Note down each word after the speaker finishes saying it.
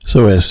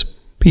So as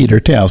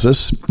Peter tells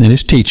us in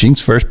his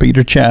teachings, 1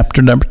 Peter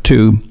chapter number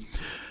 2,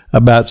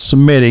 about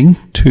submitting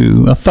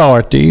to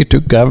authority, to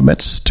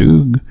governments,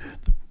 to the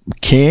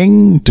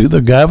king, to the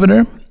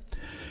governor.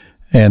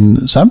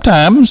 And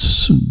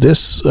sometimes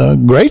this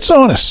grates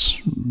on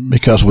us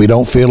because we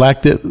don't feel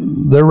like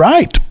they're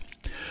right.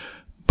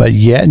 But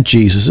yet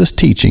Jesus is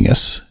teaching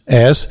us,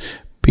 as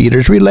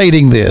Peter's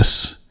relating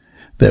this,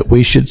 that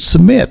we should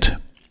submit.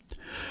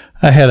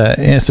 I had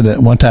an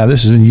incident one time,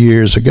 this is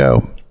years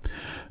ago.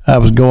 I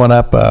was going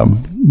up a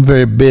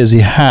very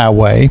busy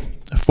highway,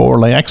 a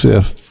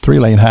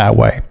 3-lane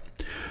highway,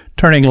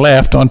 turning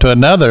left onto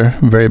another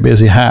very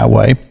busy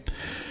highway.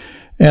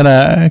 And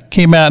I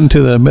came out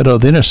into the middle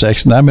of the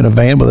intersection. I'm in a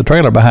van with a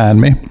trailer behind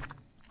me.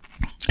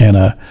 And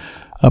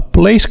a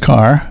police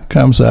car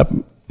comes up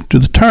to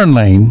the turn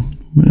lane,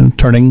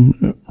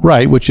 turning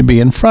right, which would be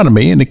in front of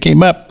me. And it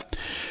came up.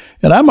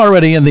 And I'm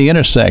already in the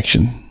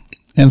intersection.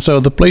 And so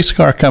the police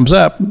car comes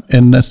up.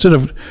 And instead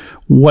of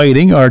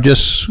waiting or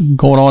just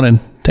going on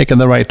and taking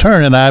the right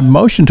turn, and I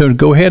motioned to him to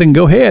go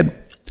ahead.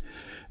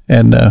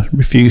 And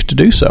refused to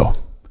do so.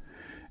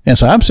 And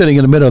so I'm sitting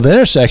in the middle of the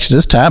intersection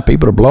this time.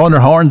 People are blowing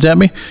their horns at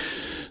me.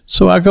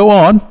 So I go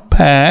on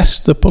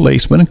past the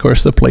policeman. Of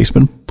course, the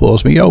policeman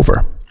pulls me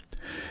over.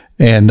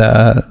 And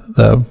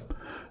the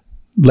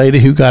lady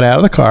who got out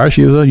of the car,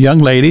 she was a young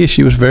lady.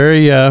 She was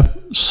very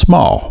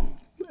small.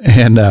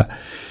 And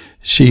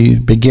she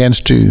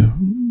begins to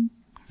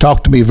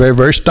talk to me very,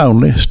 very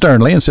sternly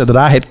and said that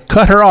I had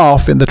cut her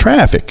off in the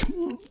traffic.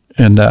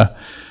 And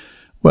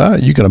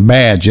well, you can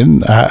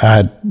imagine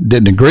I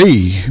didn't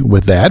agree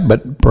with that,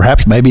 but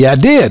perhaps maybe I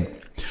did.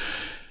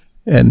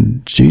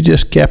 And she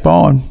just kept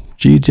on.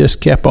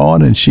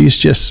 And she's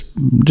just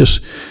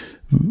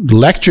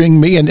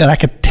lecturing me. And I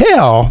could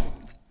tell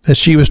that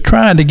she was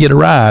trying to get a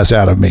rise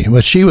out of me.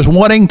 What she was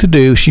wanting to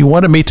do, she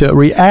wanted me to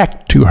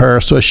react to her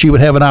so she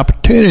would have an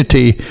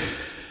opportunity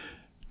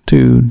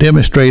to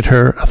demonstrate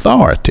her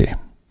authority.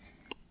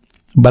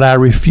 But I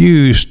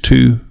refused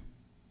to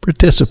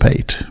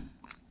participate.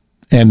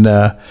 And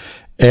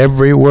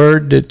every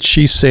word that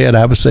she said,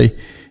 I would say,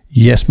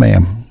 yes,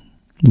 ma'am.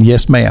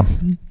 Yes,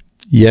 ma'am.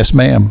 Yes,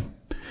 ma'am.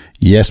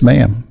 Yes,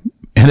 ma'am.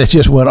 And it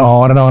just went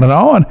on and on and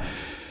on.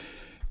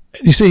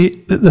 You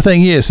see, the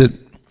thing is that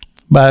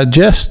by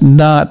just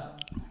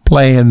not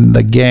playing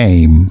the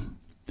game,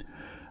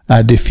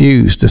 I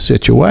diffused the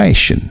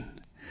situation.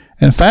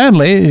 And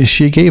finally,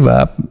 she gave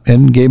up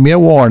and gave me a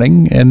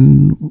warning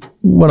and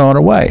went on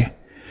her way.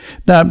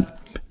 Now,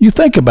 you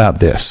think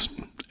about this.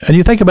 And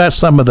you think about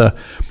some of the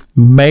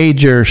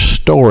major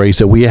stories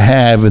that we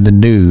have in the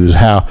news,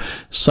 how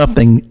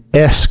something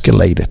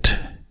escalated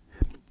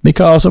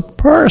because a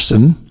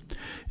person,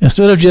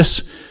 instead of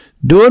just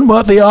doing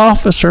what the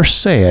officer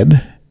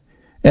said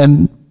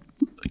and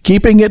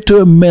keeping it to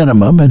a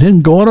minimum and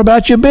then going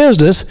about your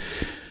business,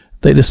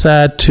 they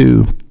decide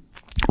to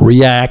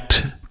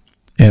react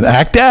and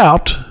act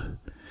out.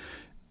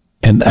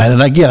 And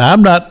again,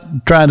 I'm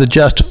not trying to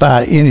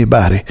justify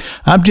anybody.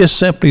 I'm just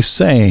simply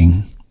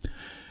saying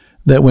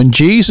that when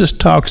Jesus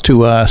talks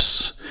to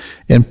us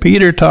and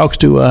Peter talks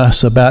to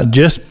us about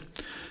just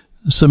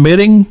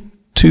submitting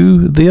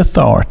to the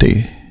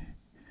authority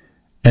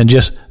and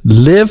just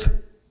live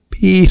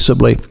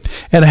peaceably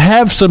and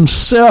have some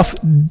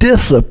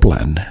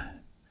self-discipline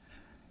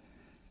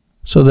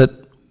so that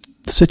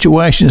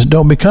situations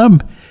don't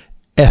become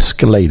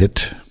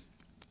escalated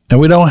and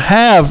we don't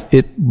have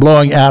it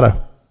blowing out of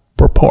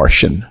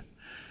proportion,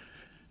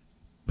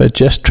 but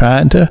just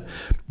trying to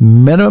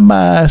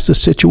minimize the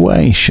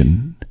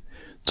situation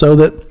so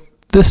that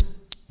this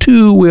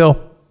too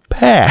will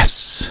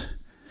pass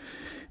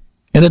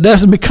and it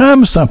doesn't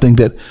become something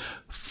that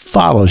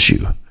follows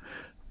you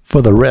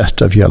for the rest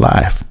of your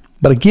life.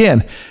 But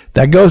again,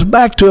 that goes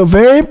back to a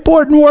very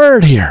important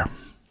word here.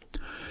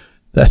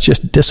 That's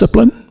just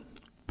discipline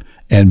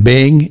and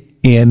being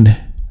in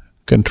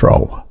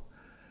control.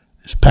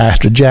 It's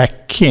Pastor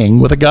Jack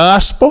King with the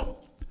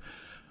gospel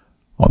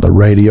on the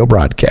radio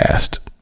broadcast.